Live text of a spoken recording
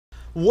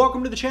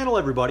Welcome to the channel,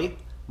 everybody.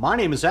 My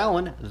name is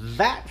Alan.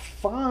 That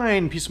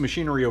fine piece of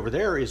machinery over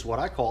there is what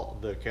I call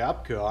the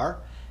cop car.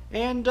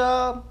 And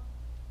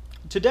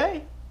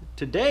today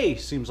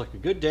seems like a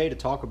good day to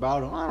talk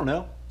about, I don't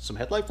know, some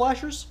headlight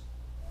flashers.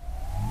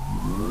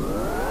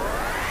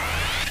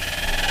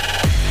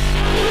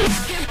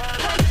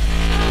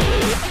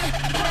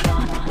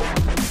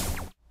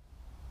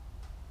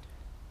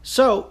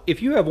 So,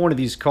 if you have one of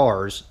these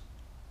cars,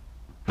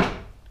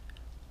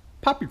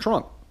 pop your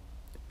trunk.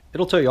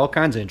 It'll tell you all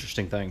kinds of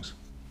interesting things.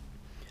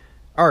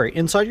 Alright,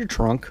 inside your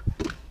trunk,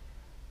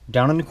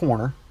 down in the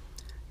corner,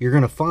 you're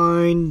going to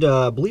find,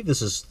 I believe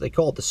they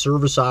call it the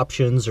service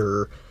options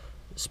or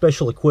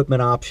special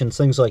equipment options,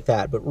 things like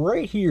that. But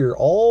right here,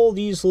 all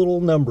these little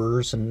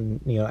numbers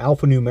and,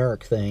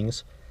 alphanumeric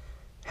things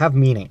have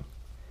meaning.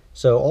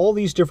 So all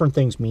these different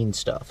things mean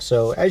stuff.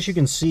 So as you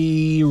can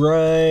see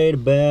right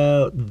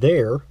about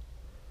there,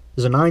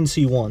 is a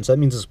 9C1, so that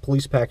means it's a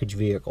police package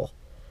vehicle.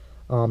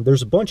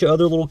 There's a bunch of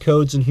other little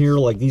codes in here,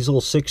 like these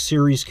little 6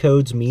 series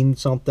codes mean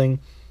something,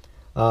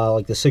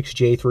 like the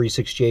 6J3,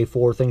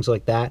 6J4, things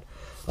like that.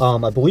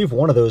 I believe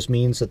one of those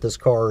means that this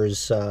car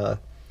is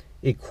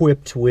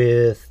equipped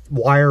with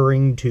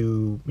wiring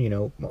to,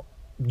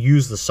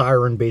 use the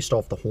siren based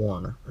off the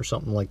horn or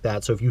something like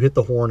that. So if you hit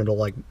the horn, it'll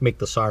like make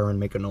the siren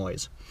make a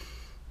noise.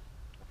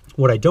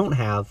 What I don't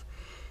have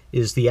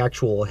is the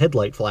actual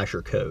headlight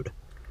flasher code.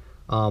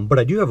 But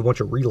I do have a bunch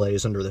of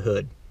relays under the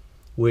hood,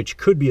 which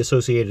could be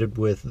associated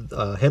with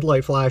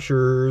headlight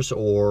flashers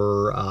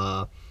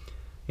or,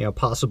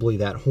 possibly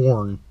that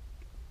horn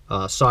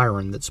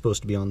siren that's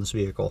supposed to be on this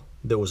vehicle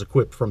that was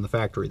equipped from the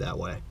factory that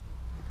way.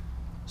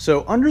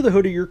 So under the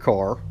hood of your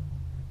car,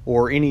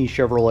 or any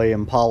Chevrolet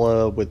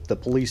Impala with the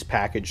police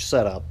package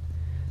setup,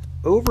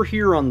 over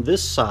here on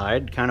this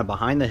side, kind of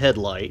behind the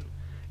headlight,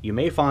 you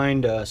may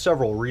find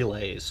several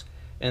relays.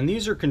 And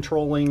these are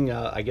controlling,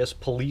 I guess,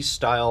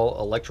 police-style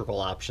electrical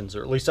options,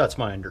 or at least that's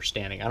my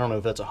understanding. I don't know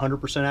if that's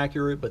 100%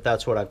 accurate, but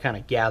that's what I've kind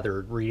of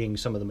gathered reading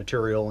some of the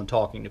material and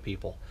talking to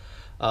people.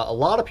 A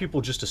lot of people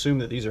just assume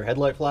that these are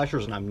headlight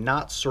flashers, and I'm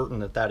not certain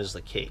that that is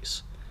the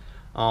case.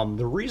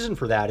 The reason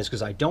for that is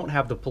because I don't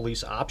have the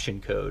police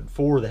option code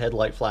for the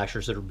headlight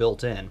flashers that are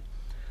built in.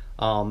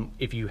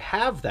 If you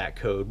have that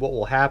code, what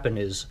will happen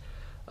is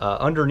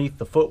underneath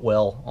the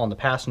footwell on the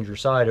passenger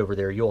side over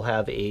there, you'll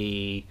have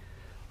a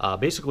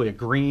basically a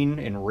green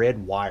and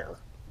red wire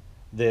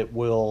that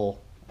will,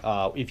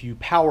 if you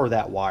power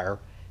that wire,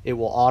 it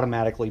will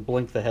automatically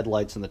blink the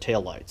headlights and the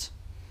taillights.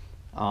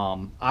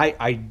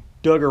 I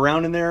dug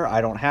around in there. I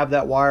don't have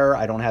that wire.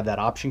 I don't have that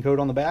option code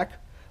on the back,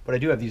 but I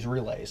do have these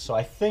relays. So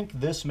I think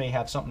this may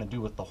have something to do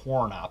with the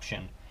horn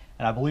option.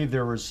 And I believe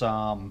there was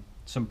some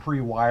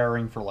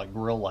pre-wiring for like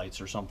grill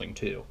lights or something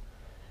too.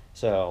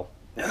 So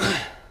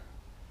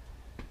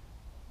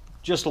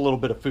just a little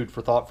bit of food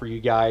for thought for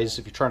you guys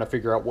if you're trying to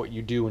figure out what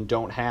you do and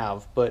don't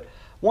have. But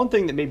one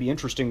thing that may be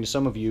interesting to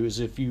some of you is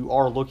if you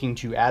are looking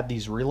to add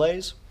these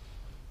relays,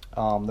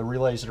 the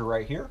relays that are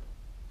right here.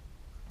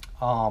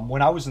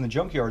 When I was in the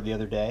junkyard the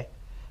other day,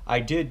 I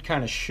did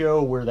kind of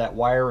show where that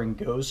wiring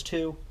goes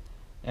to.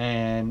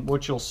 And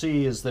what you'll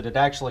see is that it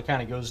actually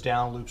kind of goes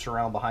down, loops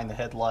around behind the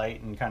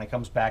headlight, and kind of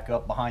comes back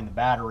up behind the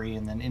battery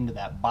and then into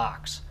that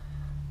box.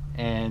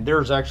 And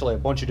there's actually a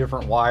bunch of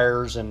different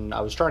wires, and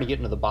I was trying to get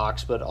into the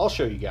box, but I'll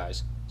show you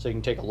guys so you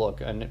can take a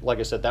look. And like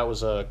I said, that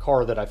was a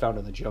car that I found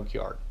in the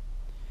junkyard.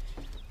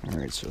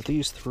 Alright, so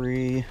these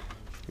three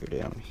go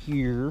down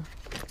here.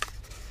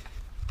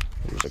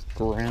 There's a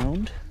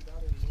ground.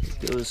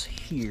 It goes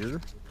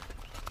here.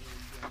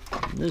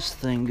 And this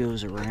thing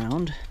goes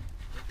around.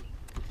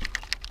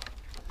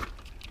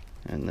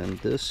 And then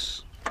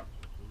this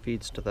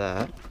feeds to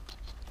that.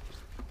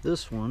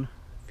 This one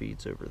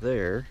feeds over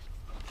there.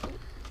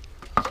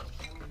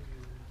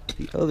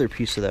 The other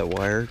piece of that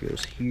wire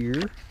goes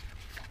here,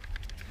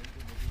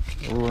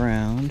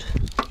 around,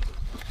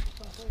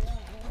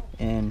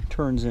 and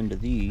turns into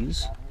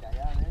these.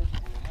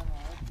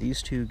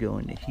 These two go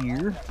into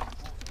here,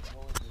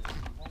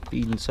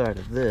 feed inside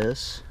of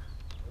this,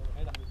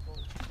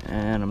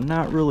 and I'm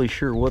not really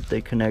sure what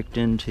they connect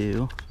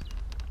into.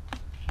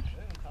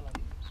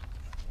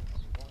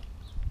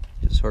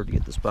 It's hard to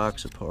get this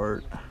box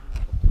apart.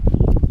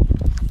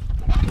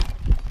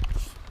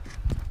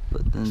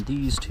 And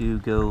these two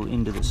go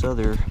into this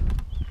other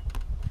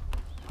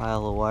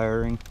pile of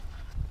wiring.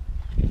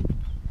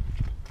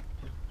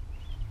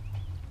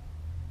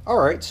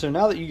 Alright, so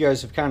now that you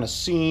guys have kind of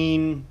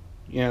seen,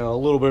 a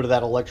little bit of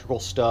that electrical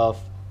stuff,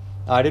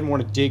 I didn't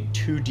want to dig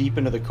too deep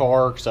into the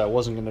car because I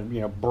wasn't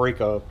going to, break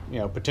a,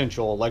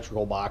 potential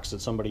electrical box that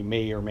somebody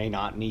may or may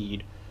not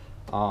need.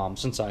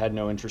 Since I had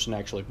no interest in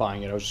actually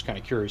buying it, I was just kind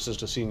of curious as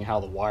to seeing how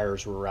the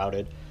wires were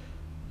routed.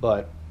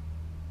 But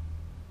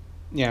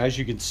as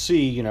you can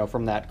see,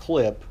 from that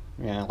clip,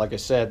 like I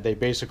said, they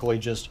basically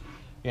just,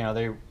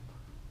 they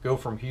go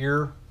from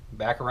here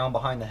back around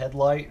behind the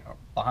headlight,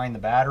 behind the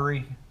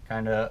battery,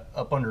 kind of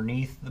up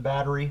underneath the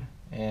battery,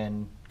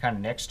 and kind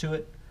of next to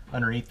it,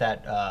 underneath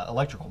that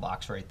electrical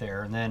box right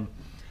there. And then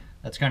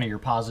That's kind of your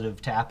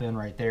positive tap in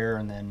right there,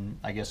 and then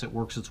I guess it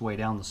works its way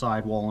down the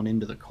sidewall and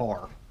into the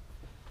car.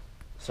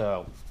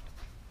 So,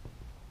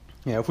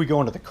 if we go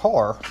into the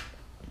car,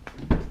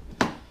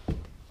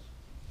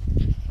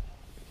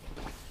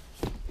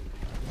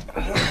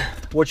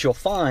 what you'll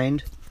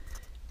find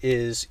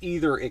is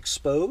either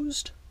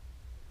exposed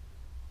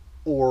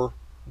or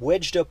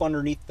wedged up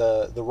underneath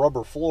the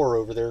rubber floor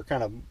over there,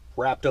 kind of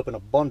wrapped up in a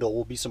bundle,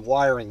 will be some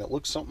wiring that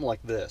looks something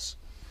like this.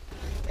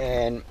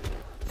 And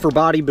for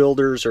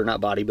bodybuilders, or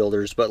not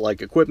bodybuilders, but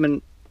like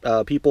equipment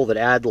people that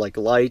add like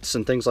lights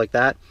and things like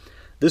that,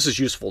 this is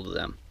useful to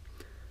them.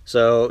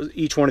 So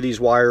each one of these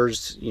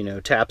wires,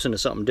 taps into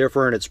something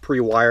different. It's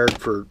pre-wired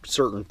for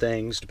certain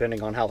things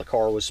depending on how the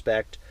car was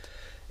spec'd.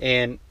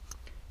 And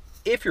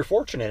if you're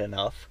fortunate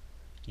enough,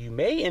 you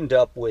may end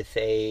up with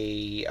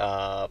a,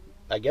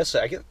 I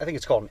think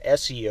it's called an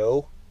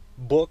SEO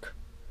book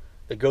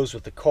that goes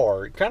with the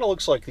car. It kind of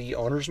looks like the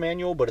owner's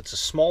manual, but it's a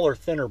smaller,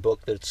 thinner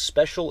book that's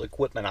special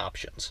equipment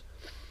options.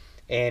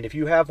 And if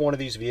you have one of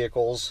these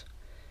vehicles,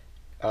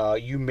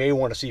 you may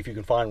want to see if you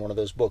can find one of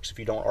those books if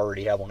you don't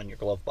already have one in your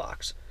glove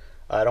box.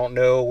 I don't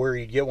know where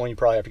you'd get one. You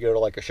probably have to go to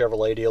like a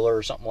Chevrolet dealer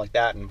or something like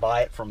that and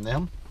buy it from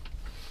them.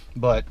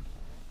 But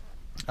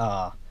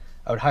I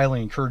would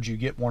highly encourage you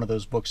to get one of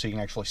those books so you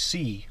can actually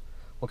see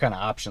what kind of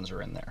options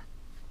are in there.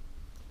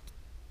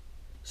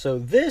 So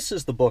this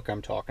is the book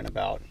I'm talking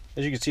about.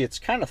 As you can see, it's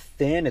kind of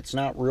thin. It's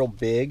not real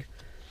big,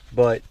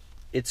 but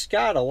it's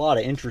got a lot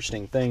of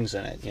interesting things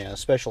in it.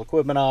 Special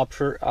equipment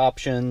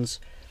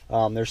options.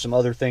 There's some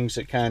other things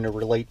that kind of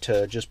relate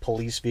to just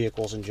police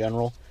vehicles in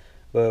general.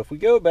 But if we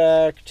go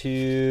back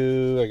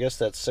to, I guess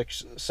that's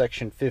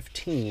section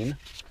 15,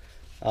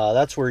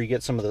 that's where you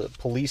get some of the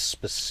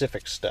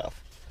police-specific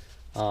stuff.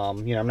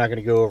 I'm not going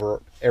to go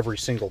over every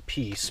single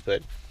piece,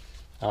 but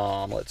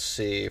let's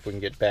see if we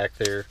can get back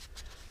there.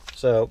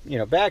 So,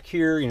 back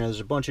here,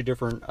 there's a bunch of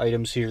different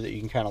items here that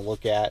you can kind of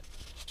look at.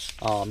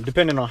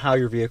 Depending on how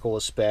your vehicle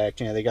is spec'd,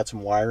 they got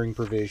some wiring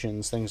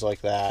provisions, things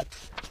like that.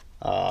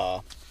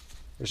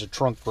 There's a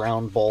trunk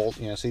ground bolt.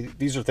 See,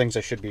 these are things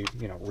I should be,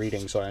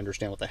 reading so I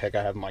understand what the heck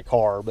I have in my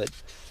car. But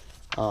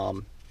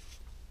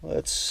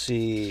let's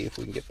see if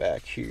we can get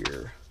back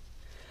here.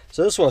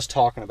 So this is what I was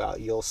talking about.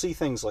 You'll see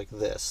things like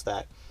this,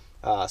 that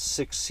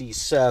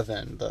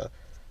 6C7, the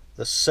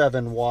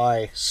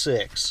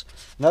 7Y6.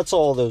 And that's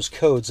all those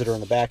codes that are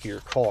in the back of your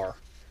car.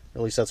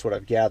 At least that's what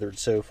I've gathered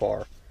so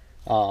far.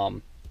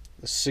 The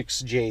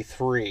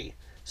 6J3.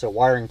 So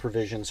wiring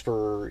provisions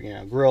for,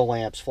 grill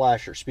lamps,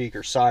 flasher,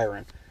 speaker,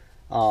 siren.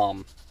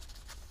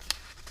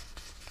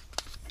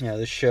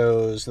 This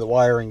shows the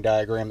wiring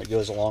diagram that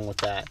goes along with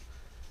that.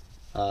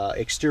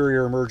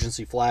 Exterior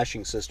emergency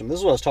flashing system. This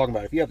is what I was talking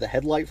about. If you have the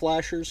headlight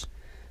flashers,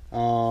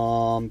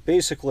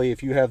 basically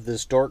if you have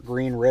this dark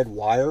green red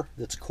wire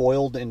that's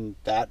coiled in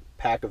that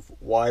pack of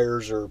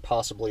wires, or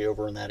possibly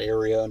over in that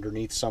area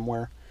underneath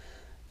somewhere,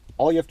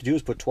 all you have to do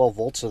is put 12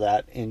 volts of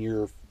that in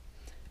your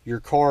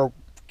car.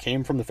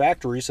 Came from the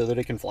factory so that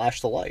it can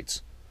flash the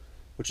lights,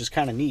 which is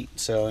kind of neat.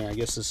 So I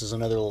guess this is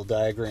another little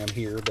diagram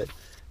here, but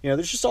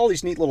there's just all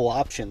these neat little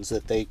options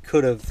that they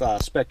could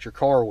have spec'd your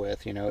car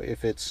with.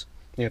 If it's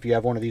if you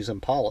have one of these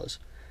Impalas,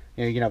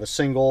 you can have a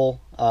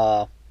single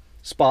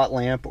spot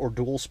lamp or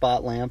dual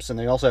spot lamps, and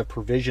they also have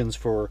provisions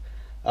for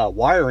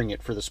wiring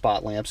it for the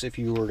spot lamps if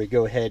you were to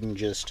go ahead and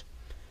just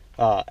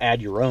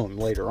add your own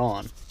later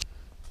on.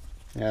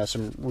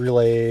 Some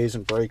relays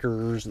and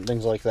breakers and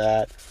things like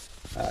that.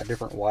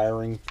 Different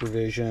wiring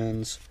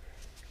provisions.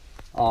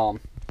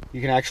 You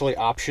can actually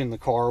option the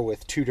car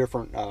with two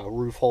different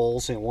roof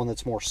holes, one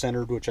that's more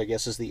centered, which I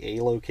guess is the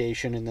A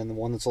location, and then the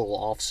one that's a little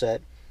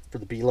offset for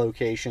the B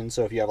location.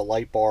 So if you have a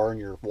light bar and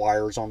your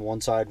wires on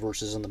one side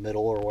versus in the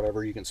middle or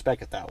whatever, you can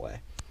spec it that way.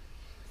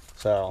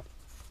 So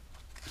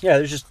yeah,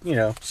 there's just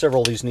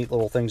several of these neat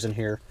little things in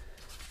here.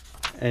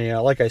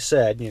 And like I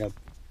said,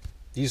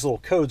 these little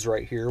codes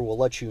right here will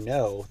let you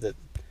know that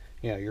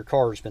your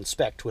car has been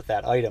spec'd with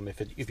that item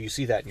if you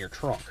see that in your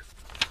trunk.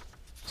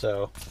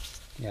 So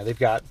they've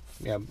got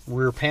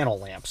rear panel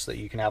lamps that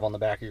you can have on the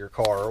back of your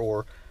car,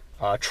 or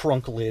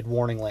trunk lid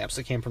warning lamps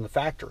that came from the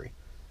factory.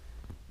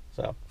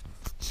 So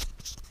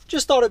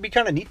just thought it'd be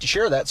kind of neat to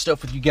share that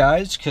stuff with you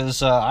guys,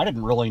 because I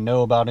didn't really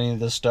know about any of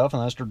this stuff,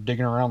 and I started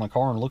digging around the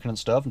car and looking at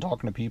stuff and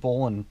talking to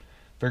people and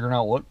figuring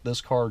out what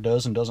this car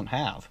does and doesn't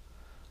have.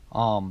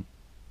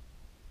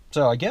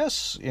 So I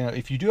guess,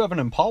 if you do have an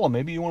Impala,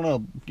 maybe you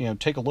want to,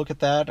 take a look at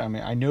that. I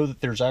mean, I know that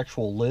there's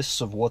actual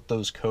lists of what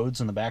those codes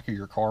in the back of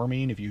your car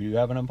mean if you do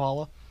have an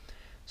Impala.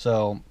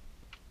 So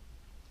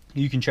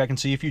you can check and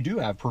see if you do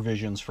have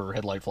provisions for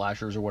headlight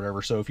flashers or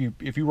whatever. So if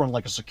you run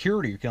like a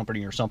security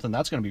company or something,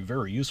 that's going to be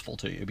very useful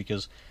to you,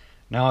 because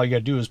now all you got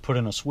to do is put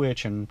in a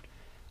switch and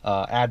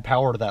add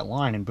power to that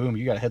line, and boom,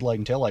 you got headlight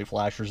and taillight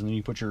flashers, and then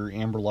you put your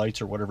amber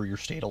lights or whatever your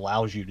state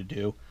allows you to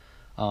do.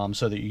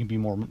 So that you can be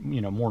more,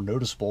 more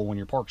noticeable when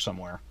you're parked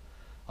somewhere.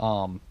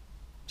 So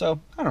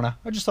I don't know.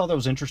 I just thought that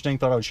was interesting.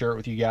 Thought I would share it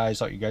with you guys.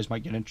 Thought you guys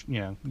might get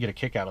a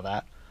kick out of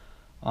that.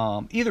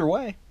 Either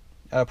way,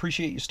 I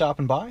appreciate you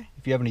stopping by.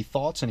 If you have any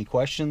thoughts, any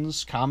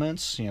questions,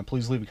 comments,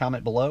 please leave a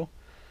comment below.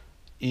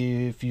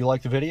 If you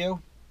like the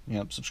video,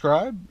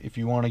 subscribe. If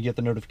you want to get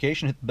the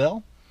notification, hit the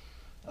bell.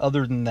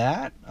 Other than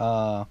that,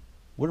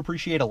 would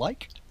appreciate a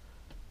like.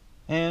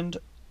 And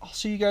I'll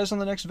see you guys on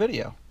the next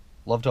video.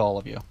 Love to all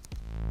of you.